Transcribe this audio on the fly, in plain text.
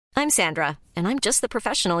I'm Sandra, and I'm just the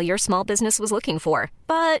professional your small business was looking for.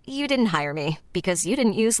 But you didn't hire me because you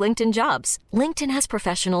didn't use LinkedIn Jobs. LinkedIn has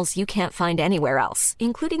professionals you can't find anywhere else,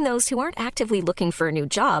 including those who aren't actively looking for a new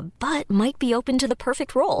job, but might be open to the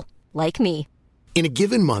perfect role, like me. In a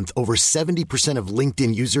given month, over 70% of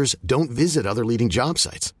LinkedIn users don't visit other leading job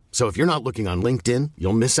sites. So if you're not looking on LinkedIn,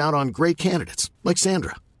 you'll miss out on great candidates like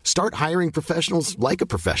Sandra. Start hiring professionals like a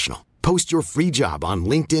professional. Post your free job on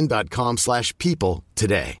linkedin.com/people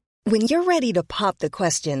today. When you're ready to pop the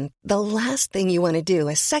question, the last thing you want to do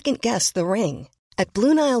is second-guess the ring. At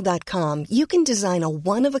BlueNile.com, you can design a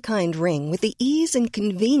one-of-a-kind ring with the ease and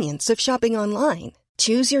convenience of shopping online.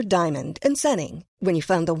 Choose your diamond and setting. When you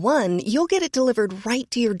find the one, you'll get it delivered right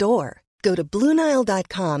to your door. Go to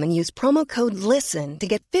BlueNile.com and use promo code LISTEN to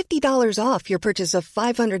get $50 off your purchase of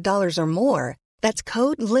 $500 or more. That's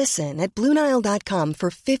code LISTEN at BlueNile.com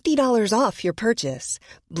for $50 off your purchase.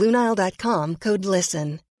 BlueNile.com, code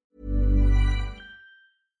LISTEN.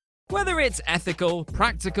 Whether it's ethical,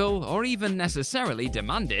 practical, or even necessarily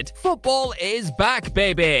demanded, football is back,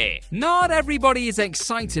 baby! Not everybody is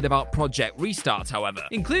excited about Project Restart, however,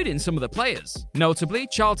 including some of the players. Notably,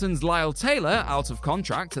 Charlton's Lyle Taylor, out of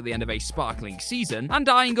contract at the end of a sparkling season, and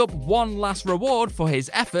eyeing up one last reward for his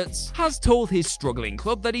efforts, has told his struggling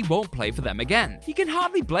club that he won't play for them again. You can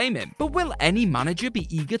hardly blame him, but will any manager be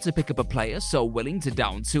eager to pick up a player so willing to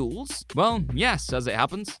down tools? Well, yes, as it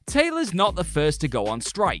happens. Taylor's not the first to go on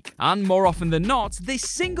strike. And more often than not, this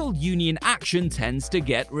single union action tends to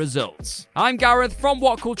get results. I'm Gareth from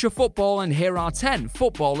What Culture Football, and here are 10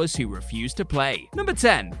 footballers who refuse to play. Number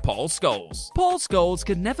 10, Paul Scholes. Paul Scholes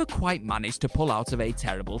could never quite manage to pull out of a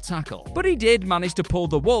terrible tackle, but he did manage to pull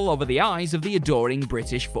the wool over the eyes of the adoring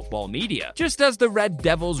British football media. Just as the Red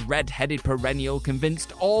Devils' red-headed perennial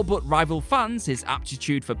convinced all but rival fans his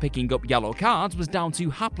aptitude for picking up yellow cards was down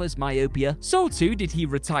to hapless myopia, so too did he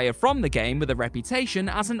retire from the game with a reputation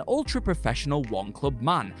as an ultra-professional one-club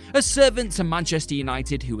man, a servant to Manchester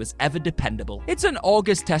United who was ever dependable. It's an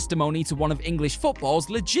august testimony to one of English football's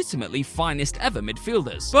legitimately finest ever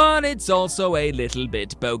midfielders, but it's also a little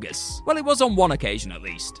bit bogus. Well, it was on one occasion at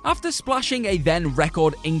least. After splashing a then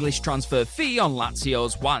record English transfer fee on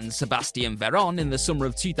Lazio's Juan Sebastian Veron in the summer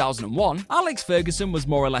of 2001, Alex Ferguson was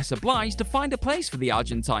more or less obliged to find a place for the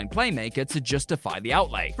Argentine playmaker to justify the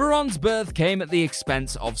outlay. Veron's birth came at the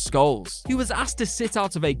expense of Scholes, who was asked to sit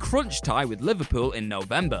out of a crunch tie with Liverpool in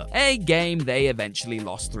November, a game they eventually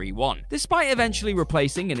lost 3-1. Despite eventually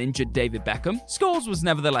replacing an injured David Beckham, Scholes was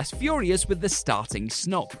nevertheless furious with the starting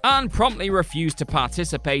snub, and promptly refused to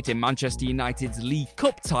participate in Manchester United's League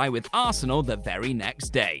Cup tie with Arsenal the very next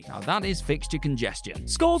day. Now that is fixture congestion.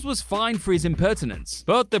 Scholes was fined for his impertinence,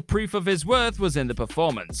 but the proof of his worth was in the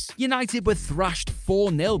performance. United were thrashed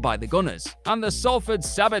 4-0 by the Gunners, and the Salford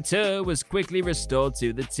saboteur was quickly restored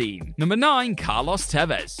to the team. Number 9, Carlos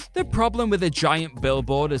Tevez. The problem with a giant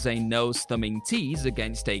billboard as a nose-thumbing tease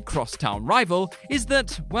against a crosstown rival is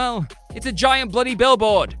that, well, it's a giant bloody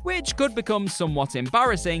billboard, which could become somewhat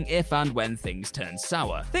embarrassing if and when things turn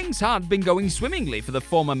sour. Things had been going swimmingly for the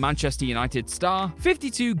former Manchester United star.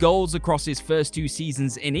 52 goals across his first 2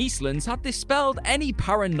 seasons in Eastlands had dispelled any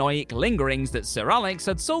paranoid lingerings that Sir Alex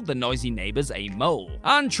had sold the noisy neighbours a mole,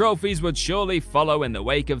 and trophies would surely follow in the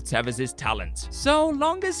wake of Tevez's talent, so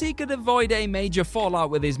long as he could avoid a major fallout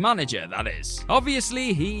with his manager, that is.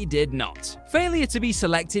 Obviously, he did not. Failure to be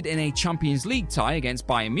selected in a Champions League tie against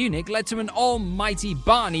Bayern Munich led to an almighty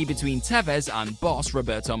Barney between Tevez and boss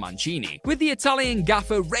Roberto Mancini, with the Italian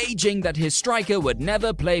gaffer raging that his striker would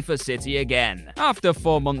never play for City again. After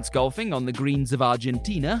 4 months golfing on the greens of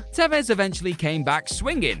Argentina, Tevez eventually came back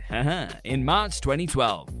swinging in March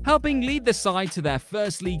 2012, helping lead the side to their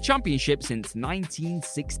first league championship since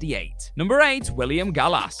 1968. Number 8, William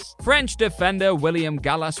Gallas. French defender William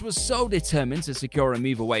Gallas was so determined to secure a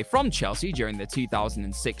move away from Chelsea during the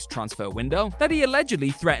 2006 transfer window that he allegedly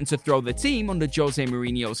threatened to throw the team under Jose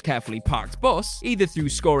Mourinho's carefully parked bus, either through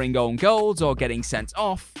scoring own goals or getting sent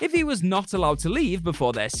off, if he was not allowed to leave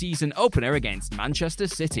before their season opener against Manchester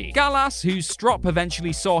City. Gallas, whose strop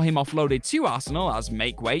eventually saw him offloaded to Arsenal as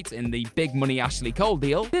make weight in the big money Ashley Cole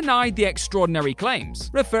deal, denied the extraordinary claims,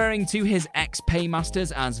 referring to his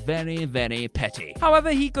ex-paymasters as very, very petty.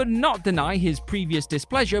 However, he could not deny his previous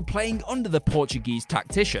displeasure playing under the Portuguese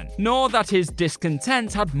tactician, nor that his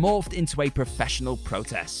discontent had morphed into a professional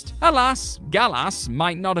protest. Alas, Gallas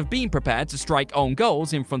might not have been prepared to strike own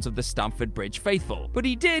goals in front of the Stamford Bridge faithful, but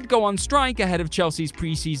he did go on strike ahead of Chelsea's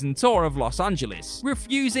pre-season tour of Los Angeles,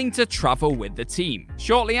 refusing to travel with the team.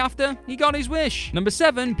 Shortly after, he got his wish. Number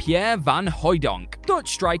 7, Pierre van Hooijdonk. Dutch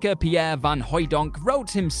striker Pierre van Hooijdonk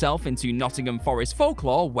wrote himself into Nottingham Forest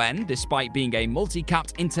folklore when, despite being a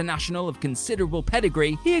multi-capped international of considerable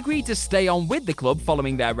pedigree, he agreed to stay on with the club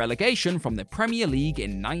following their relegation from the Premier League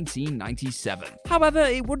in 1997. However,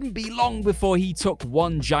 it wouldn't be long before he took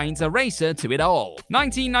one giant eraser to it all.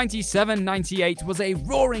 1997-98 was a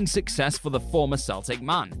roaring success for the former Celtic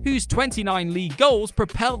man, whose 29 league goals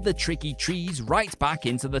propelled the Tricky Trees right back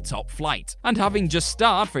into the top flight. And having just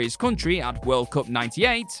starred for his country at World Cup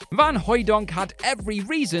 98, Van Hooijdonk had every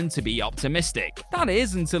reason to be optimistic. That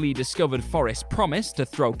is, until he discovered Forest's promise to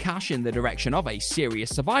throw cash in the direction of a serious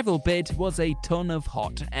survival bid was a ton of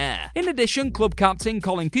hot air. In addition, club captain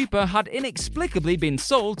Colin Cooper had inexplicably been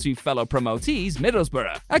sold to fellow promotees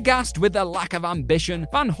Middlesbrough. Aghast with the lack of ambition,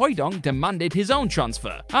 Van Hooijdonk demanded his own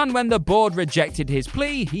transfer, and when the board rejected his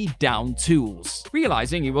plea, he downed tools.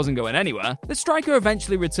 Realizing he wasn't going anywhere, the striker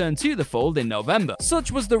eventually returned to the fold in November.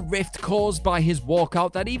 Such was the rift caused by his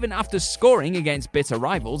walkout that even after scoring against bitter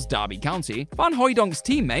rivals Derby County, Van Hooijdonk's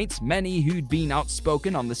teammates, many who'd been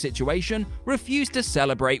outspoken on the situation, refused to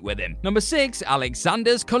celebrate with him. Number 6,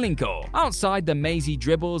 Alexander Kolinko. Outside the mazy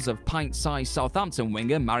dribbles of pint-sized Southampton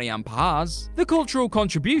winger Marian Pahaz, the cultural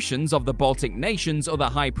contributions of the Baltic nations' other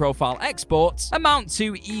high-profile exports amount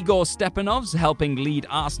to Igor Stepanov's helping lead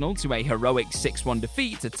Arsenal to a heroic 6-1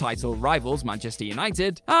 defeat to title rivals Manchester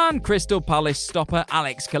United, and Crystal Palace stopper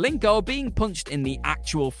Alex Kolinko being punched in the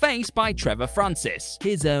actual face by Trevor Francis,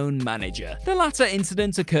 his own manager. The latter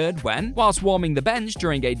incident occurred when, whilst warming the bench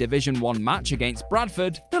during a Division 1 match against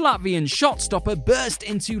Bradford, the Latvian shot stopper burst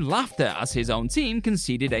into laughter as his own team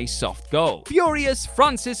conceded a soft goal. Furious,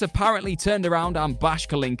 Francis apparently turned around and bashed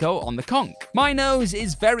Kolinko on the conch. "My nose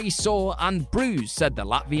is very sore and bruised," said the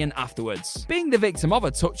Latvian afterwards. Being the victim of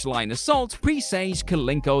a touchline assault presaged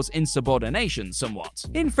Kolinko's insubordination somewhat.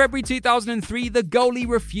 In February 2003, the goalie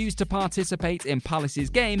refused to participate in Palace's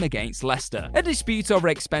game against Leicester. A dispute over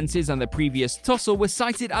expenses and the previous tussle were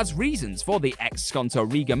cited as reasons for the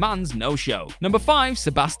ex-Skonto Riga man's no-show. Number 5,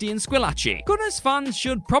 Sebastian Squillaci. Gunners fans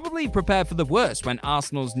should probably prepare for the worst when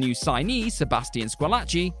Arsenal's new signee, Sebastian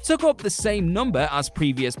Squillaci, took up the same number as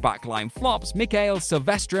previous backline flops Mikael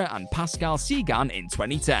Silvestre and Pascal Sigan in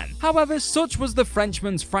 2010. However, such was the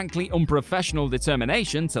Frenchman's frankly unprofessional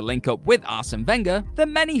determination to link up with Arsene Wenger that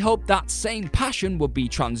many hoped that same passion would be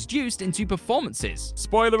transduced into performances.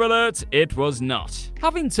 Spoiler alert, it was not.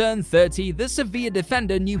 Having turned 30, the Sevilla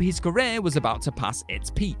defender knew his career was about to pass its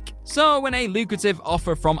peak. So when a lucrative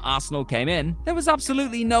offer from Arsenal came in, there was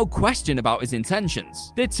absolutely no question about his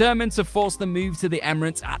intentions. Determined to force the move to the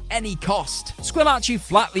Emirates at any cost, Squillaci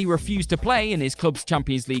flatly refused to play in his club's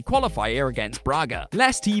Champions League qualifier against Braga,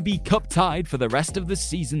 lest he be cup-tied for the rest of the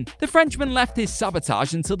season. The Frenchman left his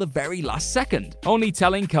sabotage until the very last second, only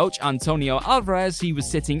telling coach Antonio Alvarez he was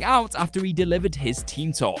sitting out after he delivered his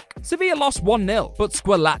team talk. Sevilla lost 1-0, but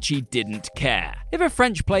Squillaci didn't care. If a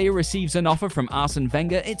French player receives an offer from Arsene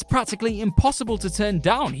Wenger, it's practically impossible to turn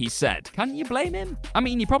down, he said. Can you blame him? I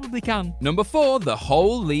mean, you probably can. Number 4, the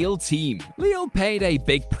whole Lille team. Lille paid a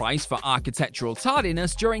big price for architectural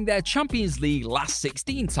tardiness during their Champions League last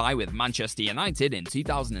 16 tie with Manchester United in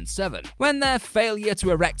 2007, when their failure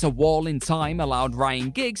to erect a wall in time allowed Ryan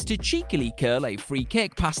Giggs to cheekily curl a free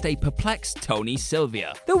kick past a perplexed Tony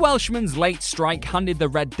Sylvia. The Welshman's late strike handed the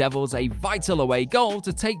Red Devils a vital away goal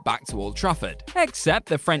to take back to Old Trafford, except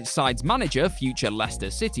the French side's manager, future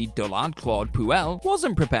Leicester City dullard Claude Puel,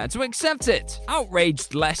 wasn't prepared to accept it.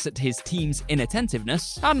 Outraged less at his team's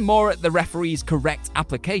inattentiveness and more at the referee's correct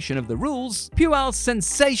application of the rules, Puel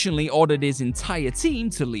sensationally ordered his entire team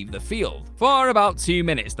to leave the field. For about 2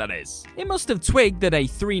 minutes, that is. It must have twigged that a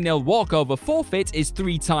 3-0 walkover forfeit is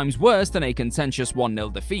 3 times worse than a contentious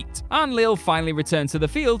 1-0 defeat, and Lille finally returned to the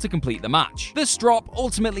field to complete the match. The strop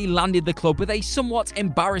ultimately landed the club with a somewhat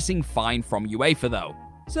embarrassing fine from UEFA though.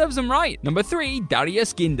 Serves them right. Number 3,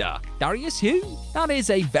 Darius Ginda. Darius who? That is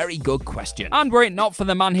a very good question. And were it not for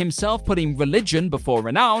the man himself putting religion before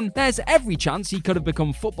renown, there's every chance he could have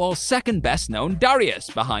become football's second best known Darius,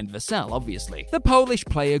 behind Vassell obviously. The Polish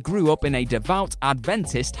player grew up in a devout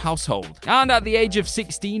Adventist household, and at the age of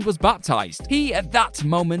 16 was baptized. He at that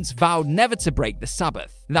moment vowed never to break the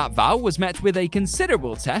Sabbath. That vow was met with a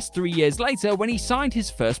considerable test 3 years later when he signed his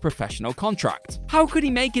first professional contract. How could he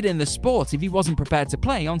make it in the sport if he wasn't prepared to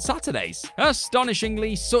play on Saturdays?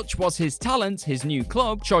 Astonishingly, such was because his talent, his new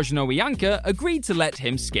club, Chojnowianka, agreed to let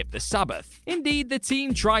him skip the Sabbath. Indeed, the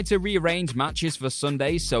team tried to rearrange matches for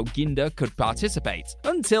Sundays so Ginda could participate,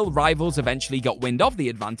 until rivals eventually got wind of the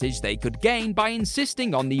advantage they could gain by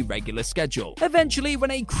insisting on the regular schedule. Eventually,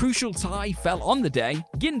 when a crucial tie fell on the day,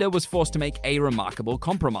 Ginda was forced to make a remarkable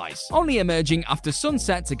compromise, only emerging after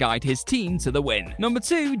sunset to guide his team to the win. Number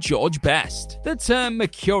 2, George Best. The term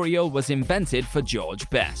mercurial was invented for George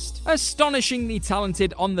Best. Astonishingly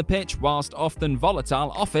talented on the pitch whilst often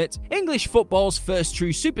volatile off it, English football's first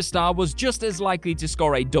true superstar was just as likely to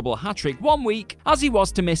score a double hat-trick one week as he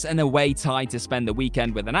was to miss an away tie to spend the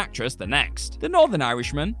weekend with an actress the next. The Northern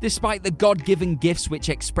Irishman, despite the God-given gifts which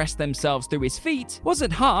expressed themselves through his feet, was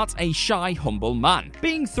at heart a shy, humble man.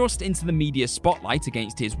 Being thrust into the media spotlight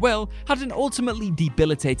against his will had an ultimately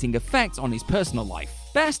debilitating effect on his personal life.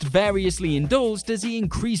 Best variously indulged as he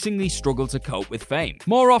increasingly struggled to cope with fame,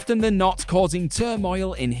 more often than not causing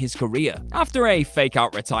turmoil in his career. After a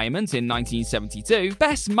fake-out retirement in 1972,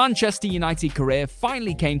 Best's Manchester United career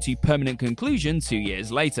finally came to permanent conclusion 2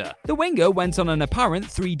 years later. The winger went on an apparent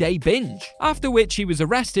 3-day binge, after which he was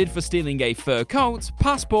arrested for stealing a fur coat,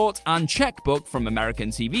 passport, and checkbook from American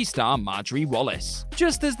TV star Marjorie Wallace.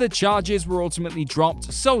 Just as the charges were ultimately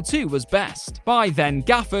dropped, so too was Best, by then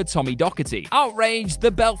gaffer Tommy Docherty. Outraged, the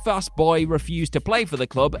Belfast boy refused to play for the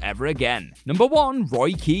club ever again. Number 1,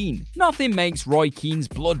 Roy Keane. Nothing makes Roy Keane's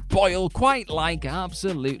blood boil quite like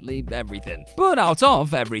absolutely everything. But out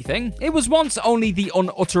of everything, it was once only the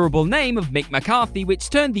unutterable name of Mick McCarthy which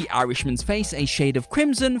turned the Irishman's face a shade of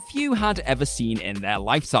crimson few had ever seen in their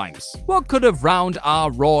lifetimes. What could have round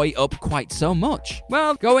our Roy up quite so much?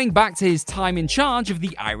 Well, going back to his time in charge of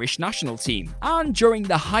the Irish national team, and during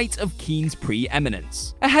the height of Keane's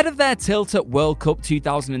preeminence. Ahead of their tilt at World Cup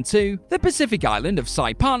 2002, the Pacific island of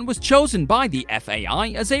Saipan was chosen by the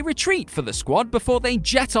FAI as a retreat for the squad before they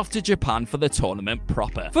jet off to Japan for the tournament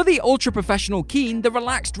proper. For the ultra-professional Keane, the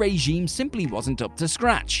relaxed regime simply wasn't up to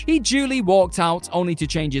scratch. He duly walked out only to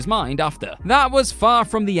change his mind after. That was far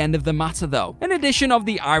from the end of the matter though. An edition of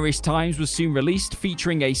the Irish Times was soon released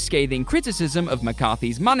featuring a scathing criticism of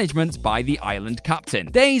McCarthy's management by the island captain.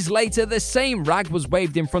 Days later, the same rag was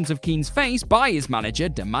waved in front of Keane's face by his manager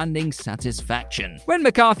demanding satisfaction. When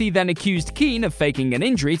McCarthy then accused Keane of faking an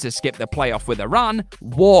injury to skip the playoff with Iran,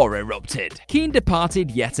 war erupted. Keane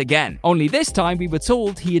departed yet again, only this time we were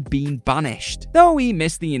told he had been banished. Though he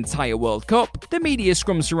missed the entire World Cup, the media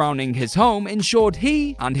scrum surrounding his home ensured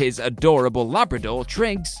he and his adorable Labrador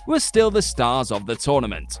Triggs were still the stars of the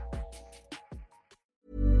tournament.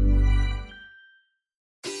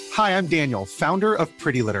 Hi, I'm Daniel, founder of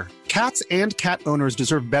Pretty Litter. Cats and cat owners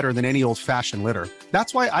deserve better than any old-fashioned litter.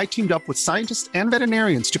 That's why I teamed up with scientists and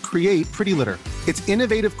veterinarians to create Pretty Litter. Its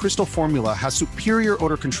innovative crystal formula has superior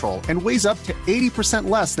odor control and weighs up to 80%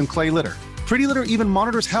 less than clay litter. Pretty Litter even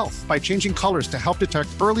monitors health by changing colors to help detect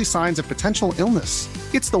early signs of potential illness.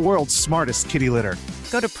 It's the world's smartest kitty litter.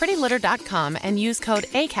 Go to prettylitter.com and use code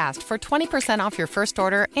ACAST for 20% off your first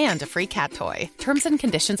order and a free cat toy. Terms and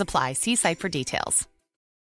conditions apply. See site for details.